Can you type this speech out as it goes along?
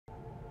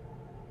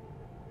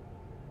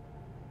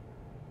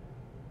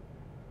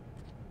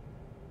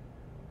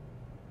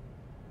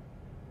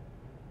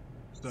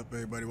What's up,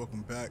 everybody?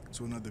 Welcome back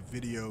to another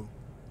video.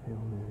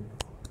 Hail Mary,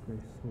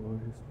 grace the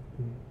Lord is with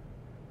thee.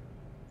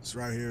 This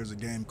right here is a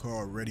game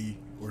called Ready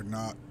or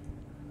Not.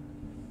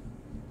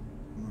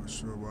 I'm not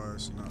sure why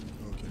it's not.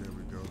 Okay, there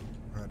we go.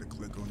 I had to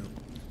click on it.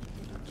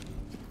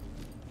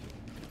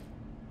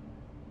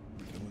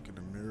 We can look in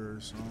the mirror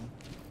or something.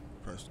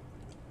 Press.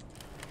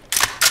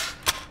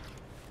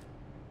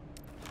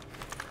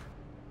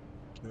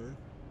 Okay.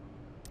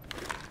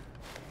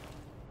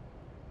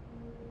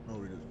 Oh,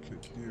 we just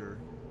click here.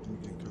 We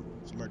can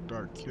select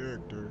our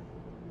character.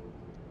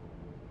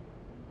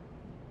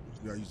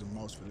 We gotta use the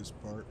mouse for this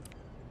part.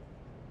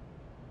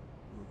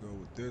 We'll go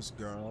with this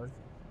guy.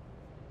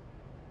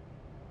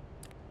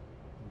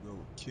 We'll go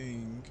with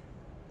King.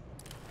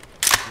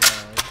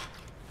 Guy.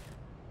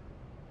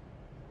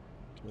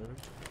 Okay.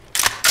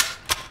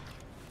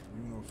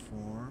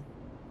 Uniform.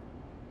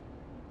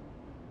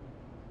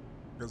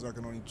 Because I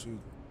can only choose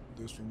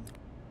this one.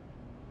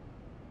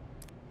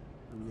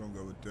 We're gonna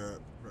go with that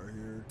right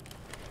here.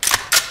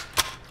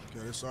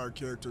 Okay, that's our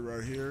character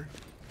right here.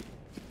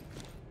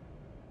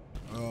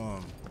 I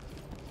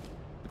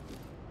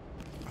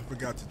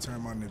forgot to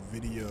turn my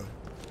NVIDIA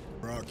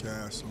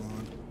broadcast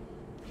on,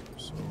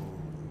 so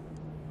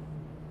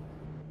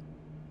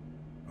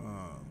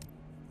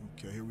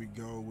okay, here we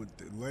go with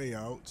the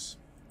layouts.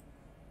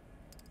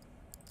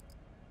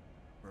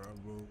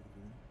 Bravo,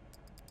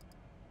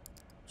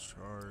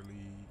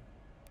 Charlie,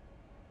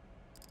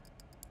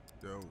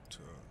 Delta.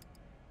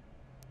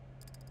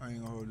 I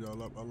ain't gonna hold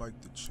y'all up. I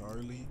like the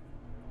Charlie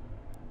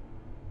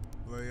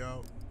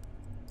layout.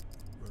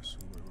 Let's see,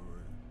 wait.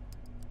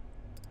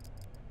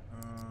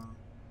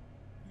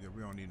 Yeah,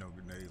 we don't need no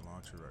grenade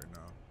launcher right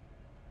now.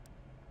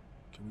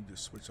 Can we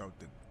just switch out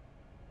the?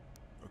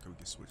 Okay, we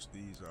can switch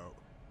these out.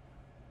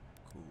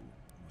 Cool.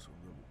 Let's go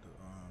with the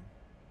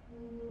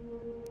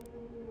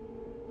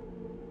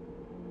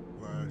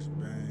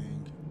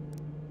flashbang.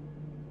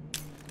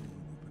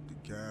 Put the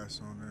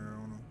gas on there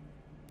on them.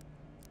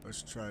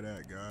 Let's try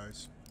that,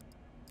 guys.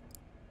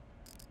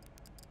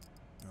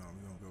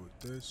 We're gonna go with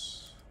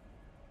this.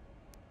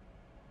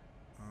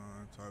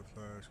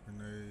 Anti-flash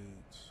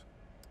grenades.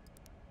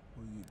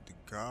 We use the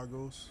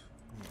goggles.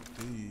 I want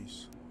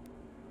these.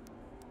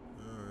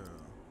 Yeah.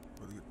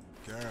 Gotta get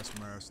the gas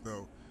mask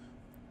though.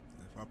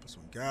 If I put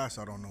some gas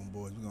out on them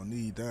boys, we're gonna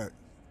need that.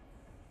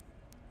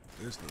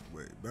 This look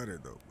way better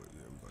though, but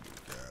yeah, we're gonna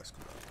need gas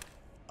because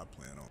I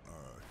plan on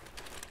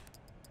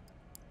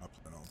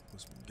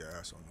put some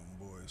gas on them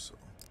boys, so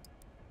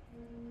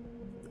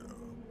yeah.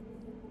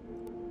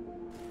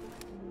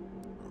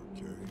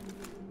 Okay.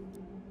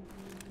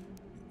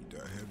 Need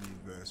that heavy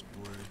vest,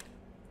 boy.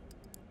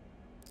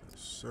 Yes,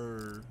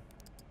 sir.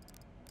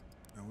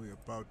 And we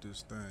about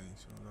this thing,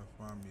 so I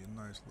find me a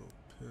nice little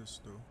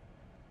pistol.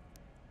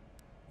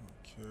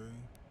 Okay,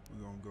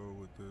 we're gonna go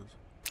with this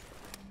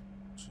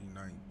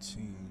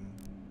G19.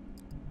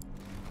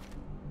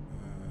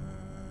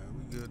 And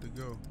we good to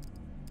go.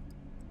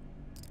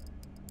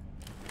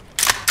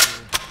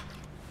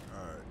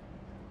 Alright.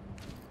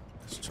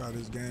 Let's try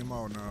this game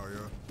out now,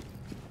 y'all.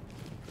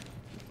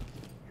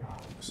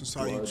 This is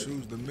how you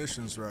choose the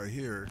missions right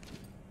here.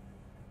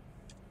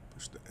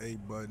 Push the A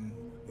button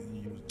and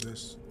use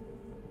this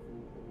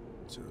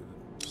to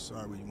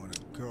decide where you want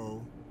to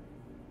go.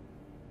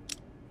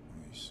 Let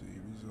me see,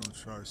 we're just gonna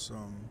try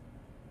some.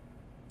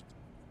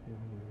 Hail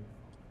Mary,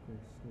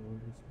 grace the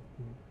Lord is with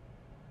thee.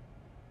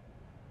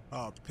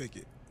 I'll pick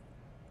it.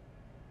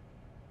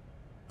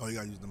 Oh, you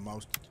gotta use the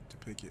mouse to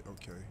pick it.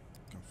 Okay.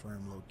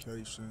 Confirm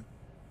location.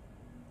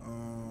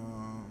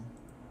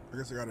 I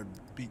guess I gotta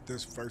beat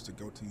this first to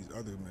go to these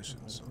other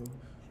missions. So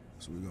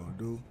that's what we're gonna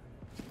do.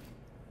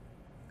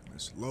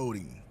 It's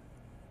loading.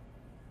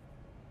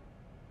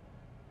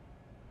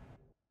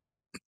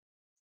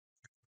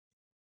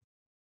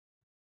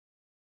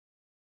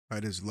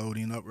 Alright, it's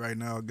loading up right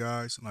now,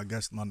 guys. And I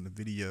guess my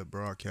NVIDIA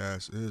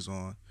broadcast is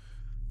on.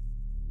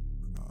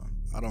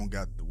 I don't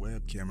got the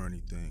webcam or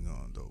anything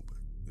on though, but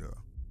yeah.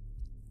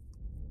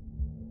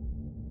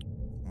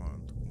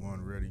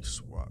 One ready,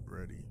 SWAT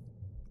ready.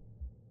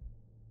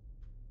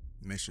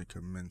 Mission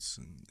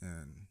commencing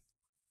and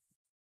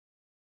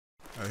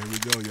alright, here we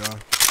go, y'all.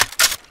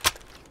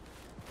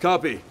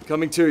 Copy.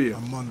 Coming to you.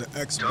 I'm on the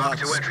Xbox Talk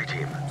to entry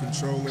team.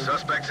 controller.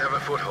 Suspects have a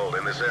foothold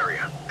in this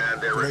area,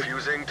 and they're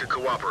refusing to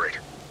cooperate.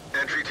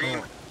 Entry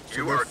team, so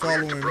you they're are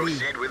cleared to following me.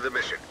 proceed with the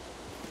mission.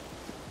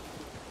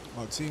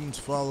 My team's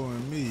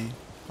following me.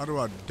 How do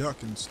I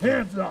duck and stuff?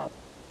 Hands up!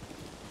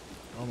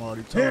 I'm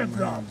already telling them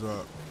Hands up. hands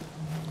up.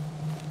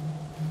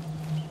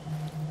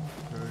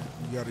 Okay,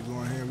 we gotta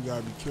go in here. We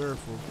gotta be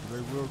careful.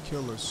 They will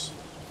kill us.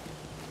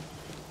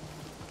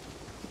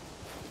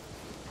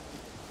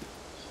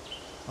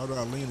 How do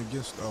I lean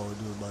against? Oh, I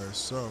do it by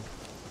itself.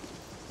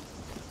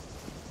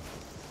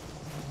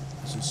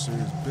 This is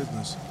serious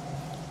business.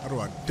 How do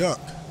I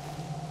duck?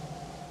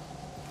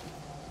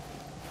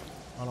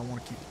 I don't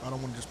want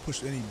to just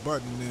push any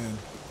button in.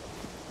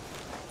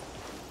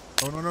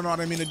 Oh, no, I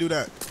didn't mean to do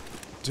that.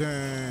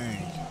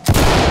 Dang. I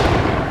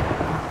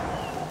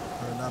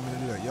did not mean to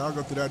do that. Y'all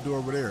go through that door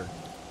over there.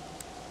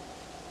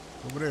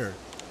 Over there.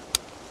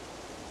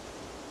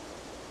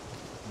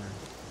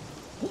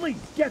 Police,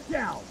 get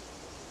down!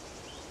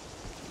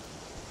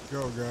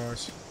 Go,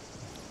 guys.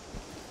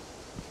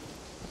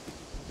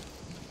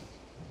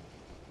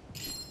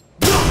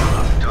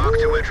 Talk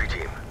to entry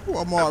team. Ooh,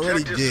 I'm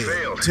already Objectives dead.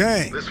 failed.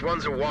 Dang. This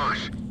one's a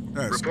wash.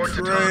 That's Report to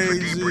Tom for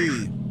crazy.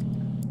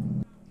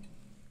 debrief.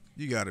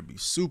 You gotta be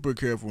super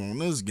careful on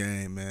this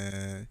game,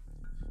 man.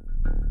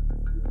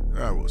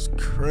 That was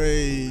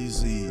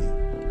crazy.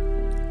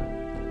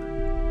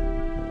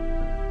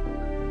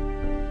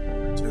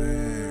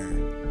 Dang.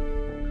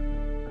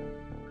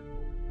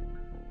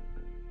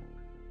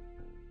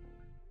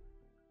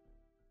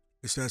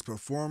 It says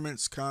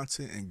performance,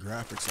 content, and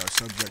graphics are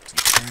subject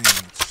to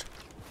change.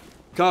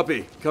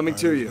 Copy. Coming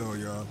to you. Go,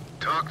 y'all.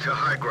 Talk to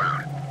high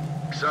ground.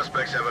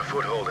 Suspects have a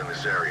foothold in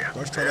this area.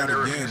 Let's try and that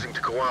they're again. refusing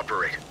to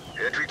cooperate.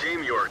 Entry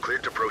team, you are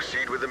cleared to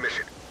proceed with the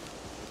mission.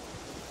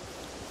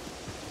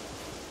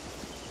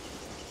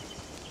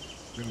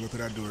 Gonna go through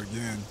that door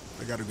again.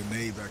 They got a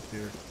grenade back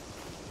there.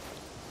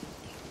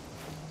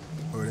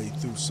 Or they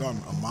threw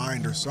something, a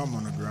mine or something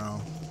on the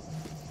ground.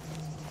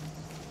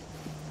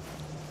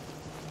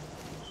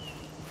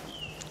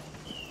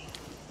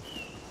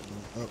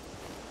 Up.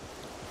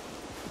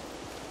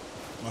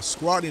 My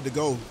squad need to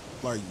go,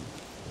 like,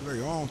 do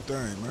their own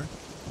thing, man.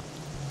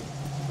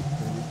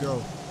 There we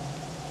go.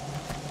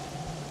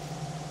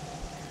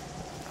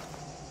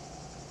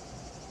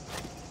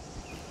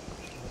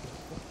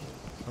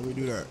 How we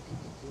do that?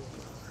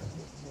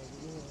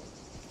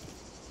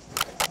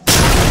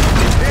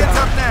 Hands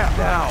up now!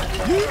 Now!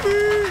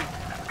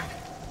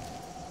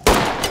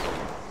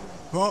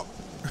 Huh?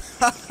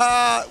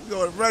 We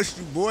gonna arrest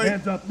you, boy.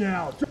 Hands up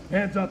now!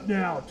 Hands up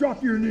now!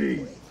 Drop your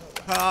knees!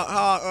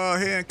 How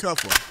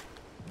handcuff him?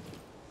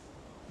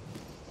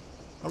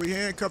 How we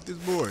handcuff this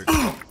boy?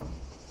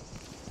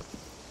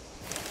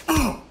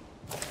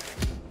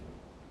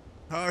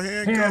 How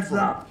handcuff Hands him?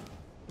 up!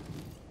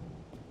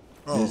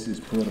 Oh, This is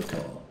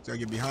protocol. so I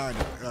get behind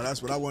it. Oh,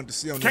 that's what I wanted to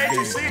see on this Can't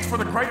you game. see it's for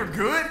the greater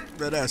good?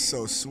 Man, that's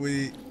so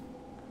sweet.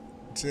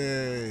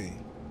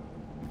 Dang.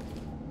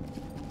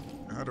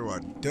 How do I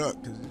duck?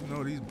 Cause you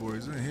know these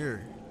boys in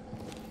here.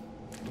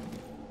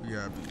 We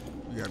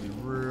gotta be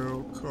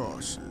real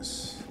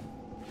cautious.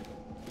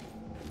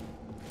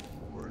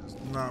 We're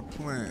just not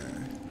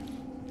playing.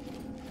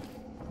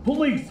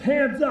 Police,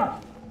 hands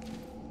up!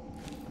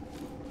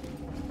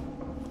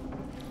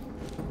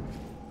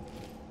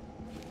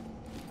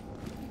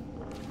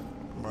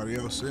 Somebody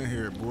else in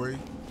here, boy.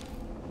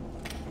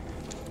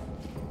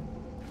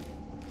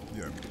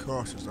 Yeah, be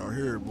cautious out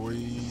here, boy.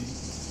 Look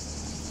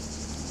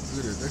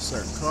at this. They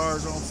setting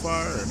cars on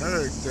fire and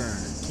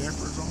everything.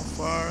 Campers on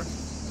fire.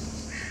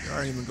 Y'all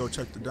ain't even go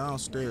check the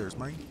downstairs,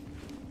 man.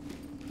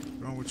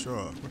 What's wrong with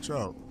y'all? Watch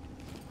out.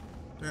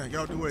 Damn,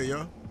 y'all do way,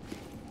 y'all.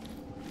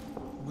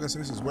 I'm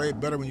guessing this is way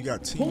better when you got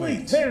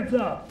Police, teammates. hands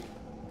up!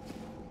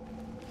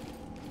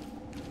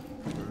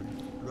 Is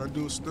that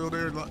dude still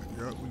there? Yup,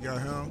 we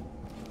got him.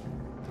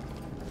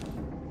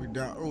 We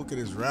down. Oh, look at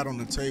this rat on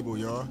the table,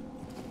 y'all.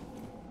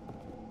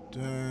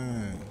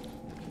 Dang.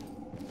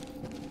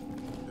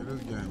 Yeah,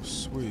 this game's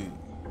sweet.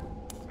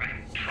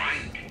 I'm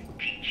trying to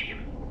teach him.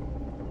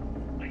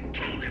 I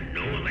told him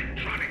no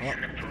electronics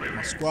in the Oh, perimeter.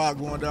 my squad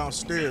going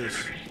downstairs.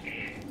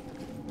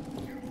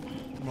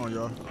 Come on,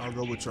 y'all. I'll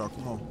go with y'all.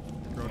 Come on.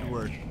 Go the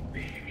way.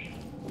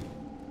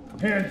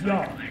 Hands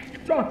up!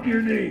 Drop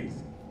your knees!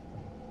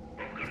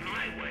 Walk on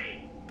my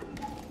way.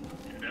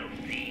 And they'll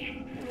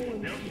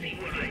see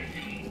what I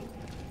see.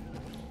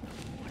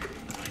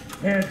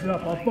 Hands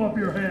up above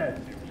your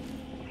head!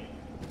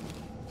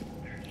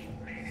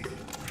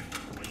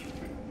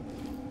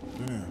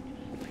 Damn.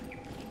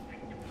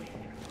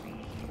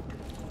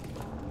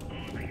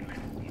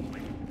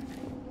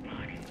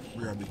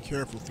 We gotta be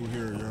careful through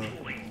here, y'all.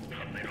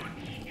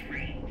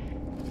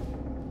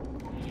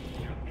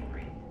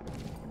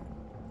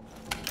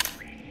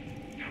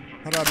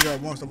 How did I do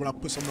that once when I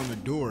put something on the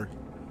door?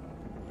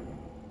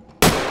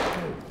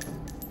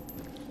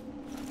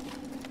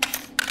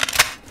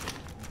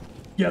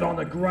 Get on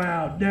the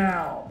ground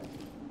now!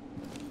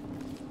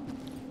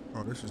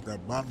 Oh, this is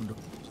that bottom door.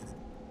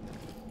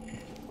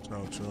 Watch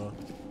out, y'all.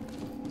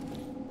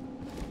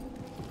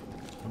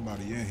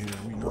 Somebody in here,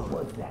 we know.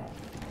 What was that?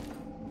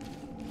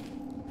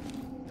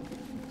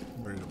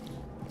 I'm ready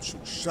to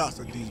shoot shots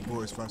at these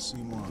boys if I see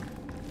one.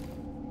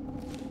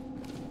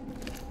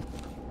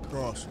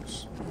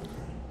 Cautious.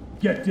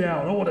 Get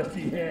down, I want to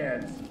see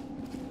hands!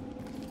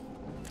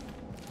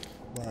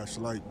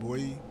 Flashlight,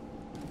 boy.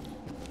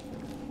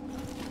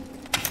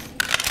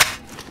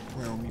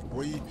 Play on me,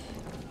 boy.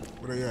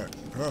 Where they at?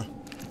 Huh?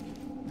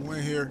 Who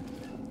in here?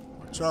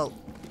 Watch out.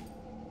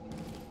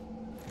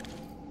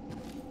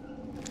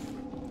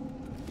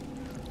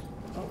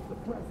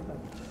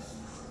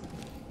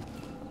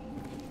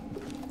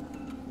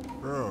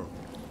 Bro.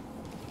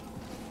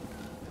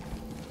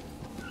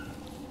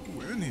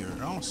 Who in here? I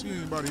don't see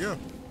anybody else.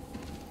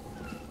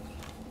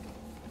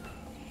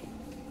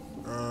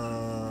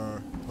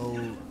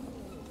 Hold.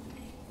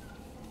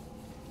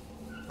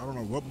 I don't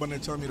know what button they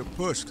tell me to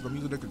push? Because I'm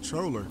using the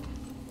controller.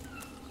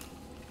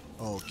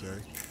 Oh,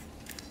 okay.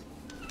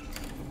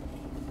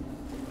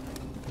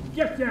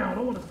 Get down!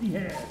 I want to see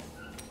hands!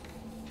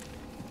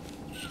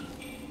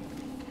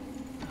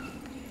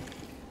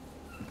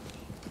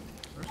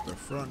 That's the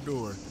front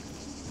door.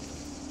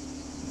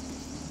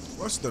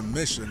 What's the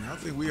mission? I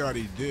think we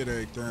already did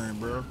everything,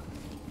 bro.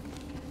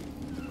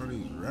 What are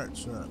these rat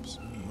traps?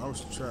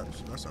 Mouse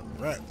traps. That's a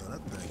rat, though.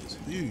 That thing is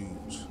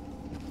huge.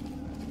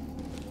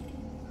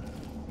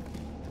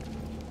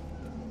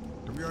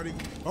 Did we already...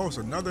 Oh, it's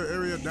another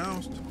area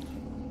down.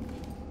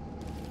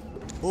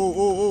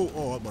 Oh,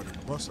 I'm about to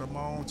bust up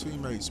my own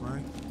teammates,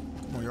 man.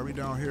 Come on, y'all be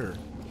down here.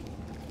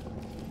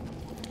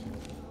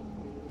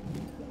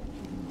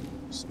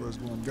 This is what's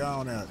going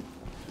down at.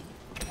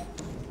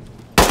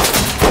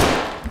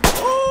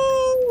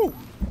 Oh!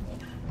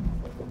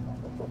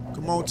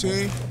 Come on,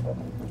 team.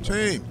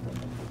 Team.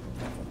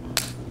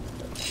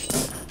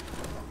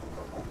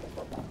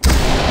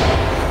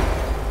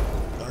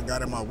 I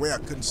got in my way. I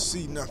couldn't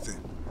see nothing.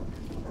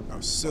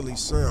 Those silly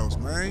cells,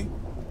 man.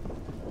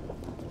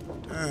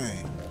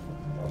 Dang.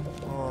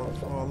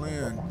 All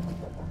in.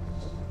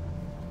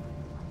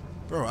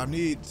 Bro, I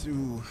need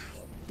to...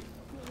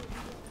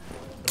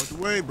 Out the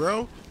way,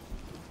 bro.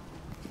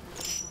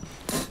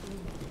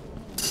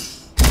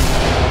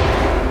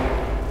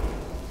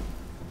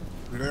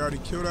 Did they already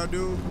kill that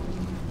dude?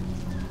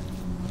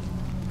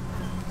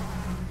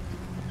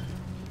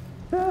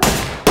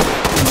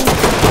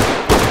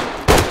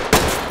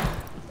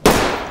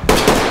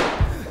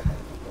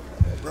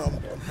 Bro,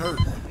 I'm hurt.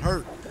 I'm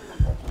hurt.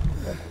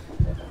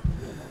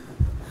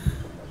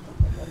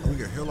 Oh, we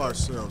can heal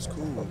ourselves.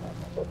 Cool.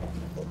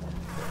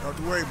 Out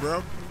the way,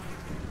 bro.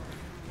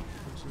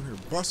 He's in here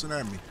busting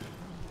at me.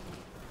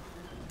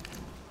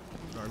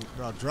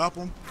 Did I drop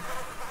him?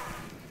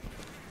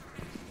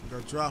 I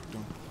dropped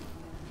him.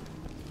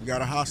 We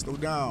got a hostile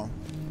down.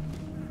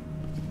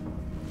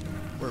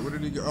 Wait, where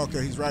did he go?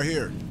 Okay, he's right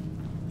here.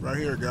 Right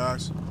here,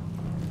 guys.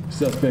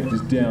 Suspect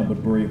is down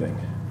but breathing.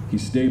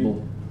 He's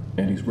stable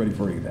and he's ready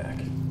for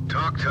evac.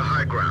 Talk to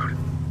high ground.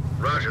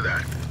 Roger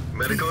that.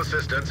 Medical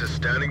assistance is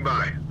standing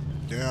by.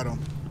 Got him.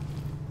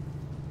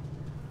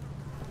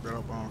 Better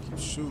hope I don't keep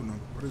shooting him.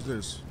 What is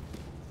this?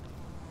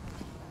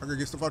 I can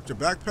get stuff out your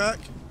backpack?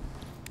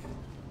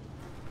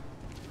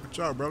 Watch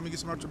out, bro. Let me get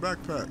some out your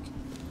backpack.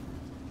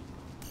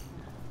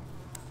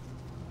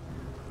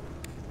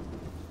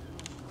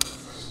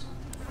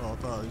 Oh, I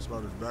thought he was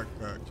about his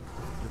backpack.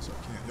 Guess I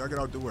can't. Y'all get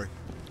out the way.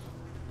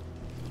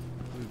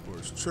 These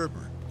boys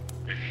tripping.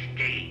 The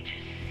stage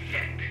is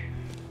set.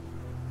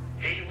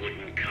 They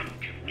wouldn't come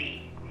to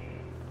me,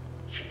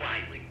 so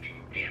I went to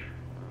them.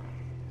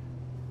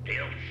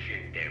 They'll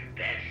send their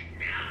best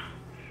now,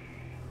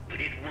 but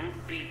it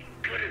won't be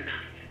good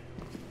enough.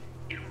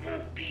 It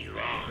won't be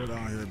long. They're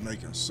down here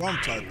making some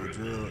type of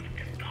drug.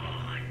 The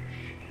pawns.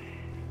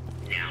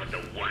 Now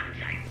the ones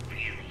I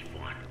really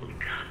want will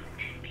come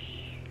to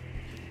me.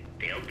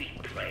 They'll be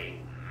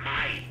playing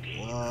my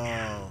game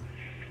Wow.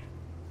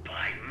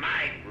 by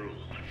my rules.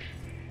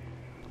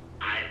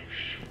 I'll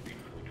show them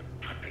who the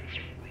puppets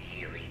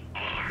really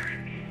are.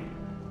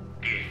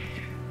 This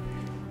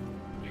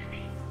is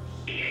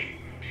the end.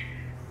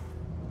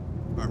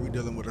 Alright, we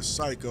dealing with a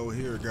psycho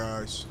here,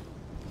 guys.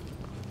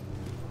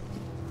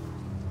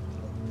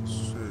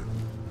 Shit.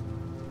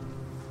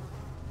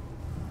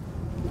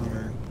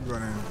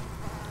 Running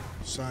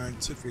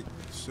scientific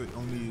shit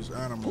on these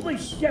animals.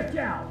 Police, get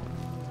down!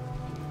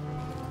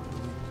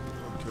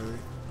 Okay,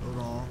 hold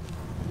on.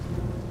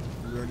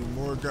 Is there any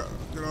more? Get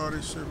all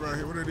this shit right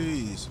here. What are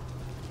these?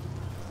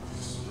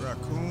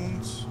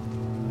 Raccoons?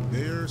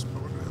 Bears?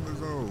 What the hell are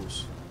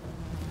those?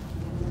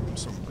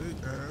 Some big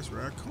ass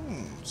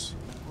raccoons.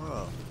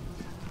 Wow.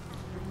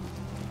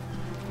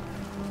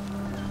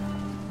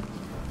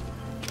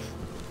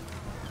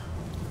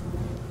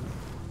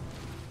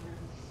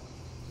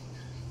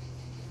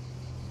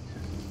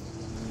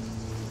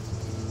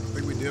 I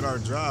think we did our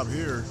job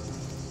here.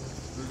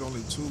 There's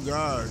only 2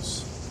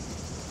 guys.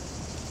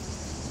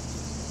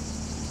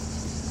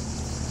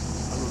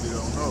 I really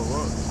don't know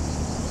what.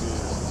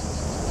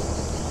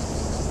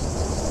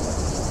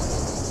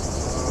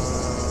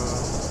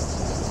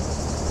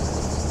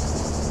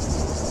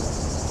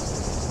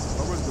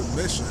 What was the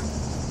mission?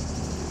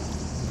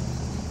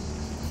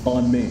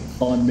 On me,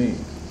 on me.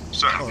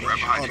 Sir, Oh,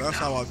 that's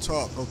how I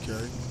talk.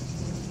 Okay.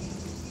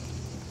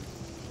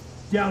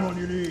 Down on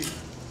your knees!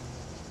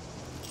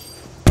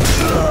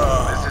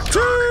 This is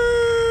TOC.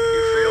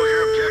 You failed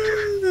your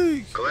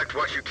objective. Collect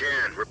what you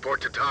can.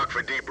 Report to TOC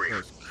for debrief.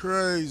 That's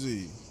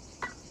crazy.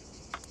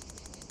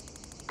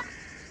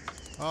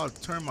 I'm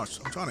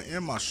trying to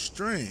end my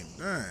stream.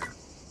 Dang.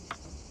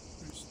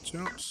 These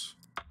jumps.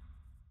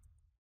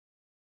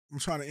 I'm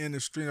trying to end the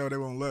stream, though they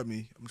won't let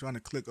me. I'm trying to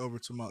click over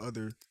to my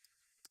other,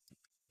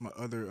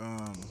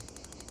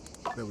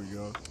 there we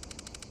go.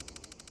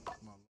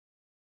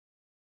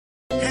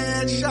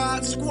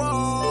 Headshot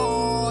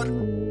Squad.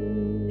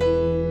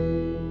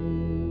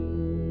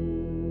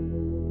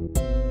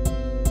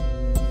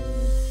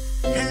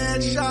 Headshot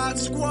Headshot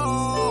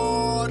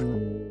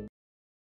Squad.